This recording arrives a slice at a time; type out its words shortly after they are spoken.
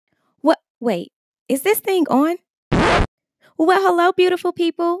Wait, is this thing on? Well, hello, beautiful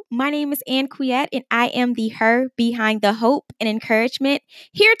people. My name is Ann Quiet, and I am the her behind the hope and encouragement,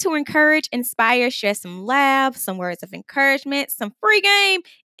 here to encourage, inspire, share some laughs, some words of encouragement, some free game,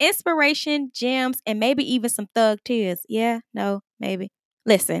 inspiration, gems, and maybe even some thug tears. Yeah, no, maybe.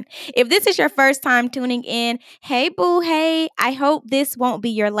 Listen, if this is your first time tuning in, hey boo, hey, I hope this won't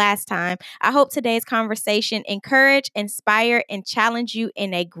be your last time. I hope today's conversation encourage, inspire, and challenge you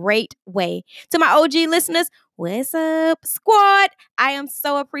in a great way. To my OG listeners, what's up, squad? I am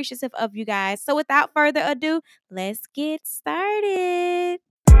so appreciative of you guys. So without further ado, let's get started.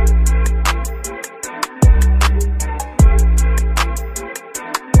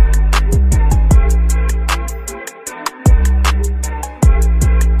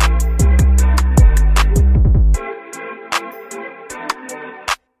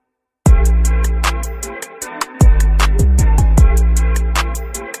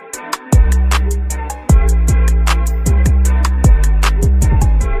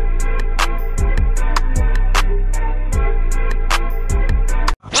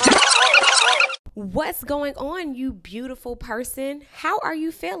 What's going on, you beautiful person? How are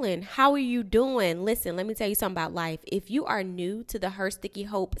you feeling? How are you doing? Listen, let me tell you something about life. If you are new to the Her Sticky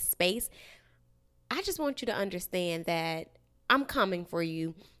Hope space, I just want you to understand that I'm coming for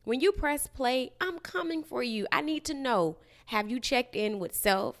you. When you press play, I'm coming for you. I need to know, have you checked in with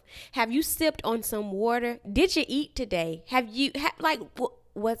self? Have you sipped on some water? Did you eat today? Have you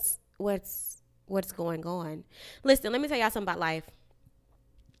what's going on? Listen, let me tell y'all something about life.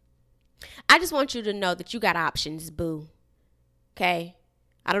 I just want you to know that you got options, boo. Okay?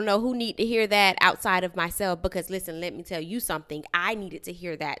 I don't know who need to hear that outside of myself, because listen, let me tell you something. I needed to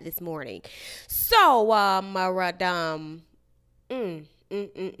hear that this morning. So,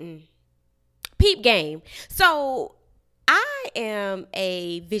 peep game. So, I am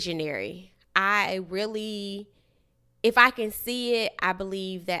a visionary. If I can see it, I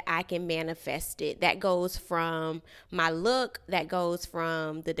believe that I can manifest it. That goes from my look, that goes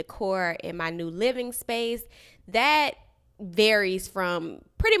from the decor in my new living space. That varies from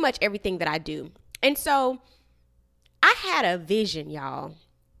pretty much everything that I do. And so I had a vision, y'all.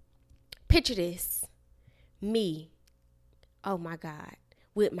 Picture this. Me. Oh my God.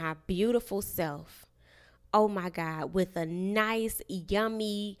 With my beautiful self. Oh my God. With a nice,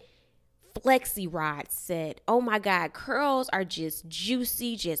 yummy flexi rod set. Oh my God, curls are just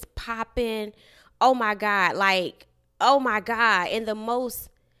juicy, just popping. Oh my God, oh my God, in the most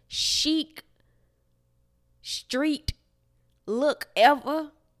chic street look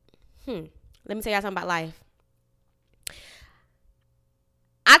ever. Let me tell y'all something about life.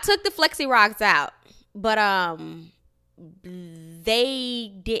 I took the flexi rods out, but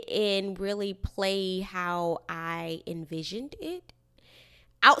they didn't really play how I envisioned it.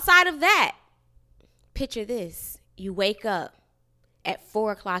 Outside of that, picture this. You wake up at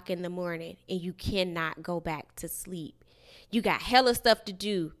 4 o'clock in the morning and you cannot go back to sleep. You got hella stuff to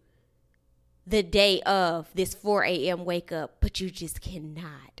do the day of this 4 a.m. wake up, but you just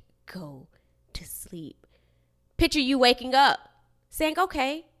cannot go to sleep. Picture you waking up saying,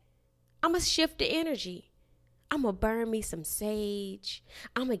 okay, I'm going to shift the energy. I'm going to burn me some sage.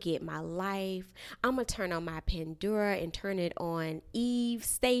 I'm going to get my life. I'm going to turn on my Pandora and turn it on Eve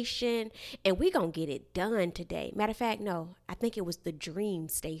station. And we going to get it done today. Matter of fact, no, I think it was the Dream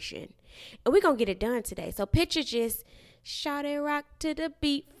station. And we going to get it done today. So picture just, shawty rock to the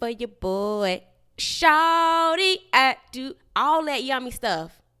beat for your boy. Shawty, I do all that yummy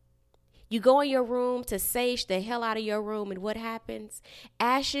stuff. You go in your room to sage the hell out of your room. And what happens?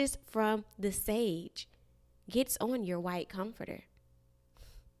 Ashes from the sage gets on your white comforter.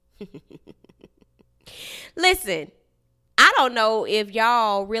 Listen, I don't know if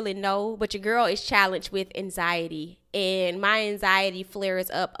y'all really know, but your girl is challenged with anxiety. And my anxiety flares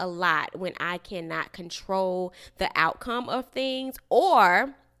up a lot when I cannot control the outcome of things,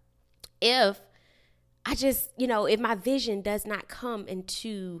 or if I just, if my vision does not come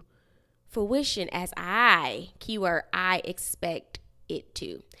into fruition as keyword I expect it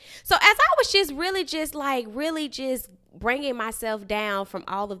to. So as I was just really just bringing myself down from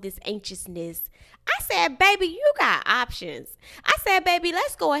all of this anxiousness, I said, baby, you got options. I said, baby,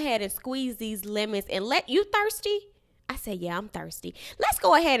 let's go ahead and squeeze these lemons and let you thirsty. I said, yeah, I'm thirsty. Let's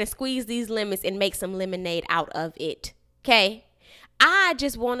go ahead and squeeze these lemons and make some lemonade out of it. Okay. I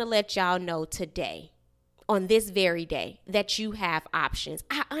just want to let y'all know today, on this very day, that you have options.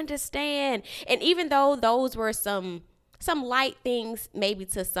 I understand. And even though those were some light things maybe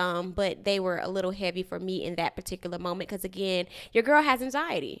to some, but they were a little heavy for me in that particular moment, because again, your girl has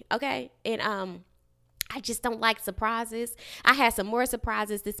anxiety, okay? And I just don't like surprises. I had some more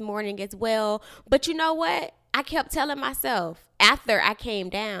surprises this morning as well. But you know what? I kept telling myself after I came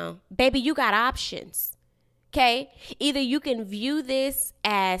down, baby, you got options. Okay? Either you can view this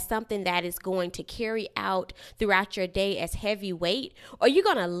as something that is going to carry out throughout your day as heavy weight, or you're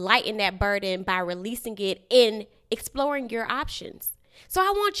going to lighten that burden by releasing it in exploring your options. So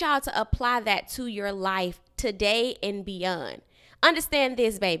I want y'all to apply that to your life today and beyond. Understand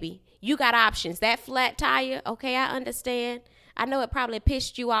this, baby. You got options. That flat tire, okay, I understand. I know it probably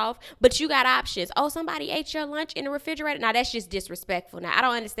pissed you off, but you got options. Oh, somebody ate your lunch in the refrigerator? Now, that's just disrespectful. Now, I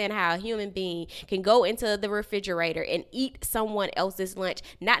don't understand how a human being can go into the refrigerator and eat someone else's lunch,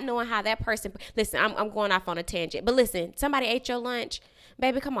 not knowing how that person... Listen, I'm going off on a tangent. But listen, somebody ate your lunch?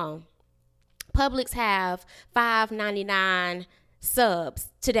 Baby, come on. Publix have $5.99 subs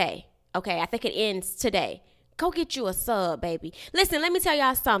today. Okay, I think it ends today. Go get you a sub, baby. Listen, let me tell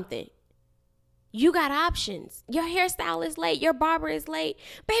y'all something. You got options. Your hairstyle is late. Your barber is late.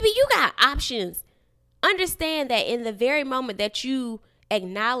 Baby, you got options. Understand that in the very moment that you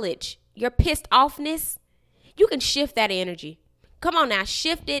acknowledge your pissed offness, you can shift that energy. Come on now,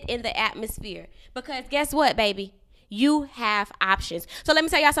 shift it in the atmosphere. Because guess what, baby? You have options. So let me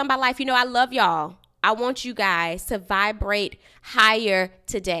tell y'all something about life. You know, I love y'all. I want you guys to vibrate higher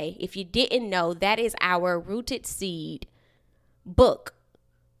today. If you didn't know, that is our Rooted Seed book.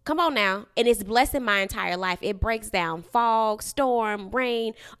 Come on now. And it's blessing my entire life. It breaks down fog, storm,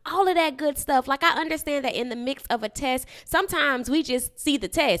 rain, all of that good stuff. Like, I understand that in the mix of a test, sometimes we just see the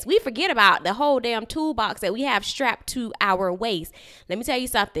test. We forget about the whole damn toolbox that we have strapped to our waist. Let me tell you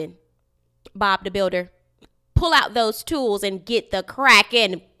something, Bob the Builder. Pull out those tools and get the crack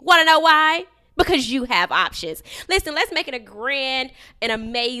in. Want to know why? Because you have options. Listen, let's make it a grand and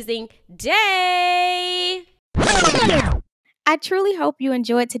amazing day. I truly hope you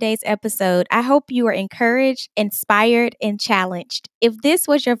enjoyed today's episode. I hope you were encouraged, inspired, and challenged. If this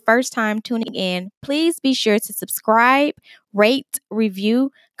was your first time tuning in, please be sure to subscribe, rate,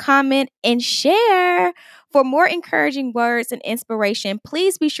 review, comment, and share. For more encouraging words and inspiration,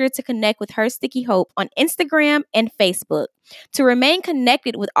 please be sure to connect with Her Sticky Hope on Instagram and Facebook. To remain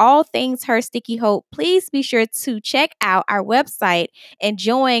connected with all things Her Sticky Hope, please be sure to check out our website and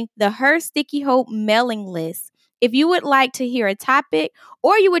join the Her Sticky Hope mailing list. If you would like to hear a topic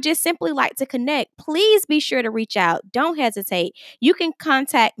or you would just simply like to connect, please be sure to reach out. Don't hesitate. You can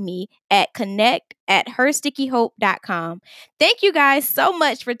contact me at connect@herstickyhope.com. Thank you guys so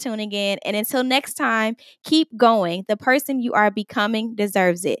much for tuning in. And until next time, keep going. The person you are becoming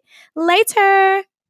deserves it. Later.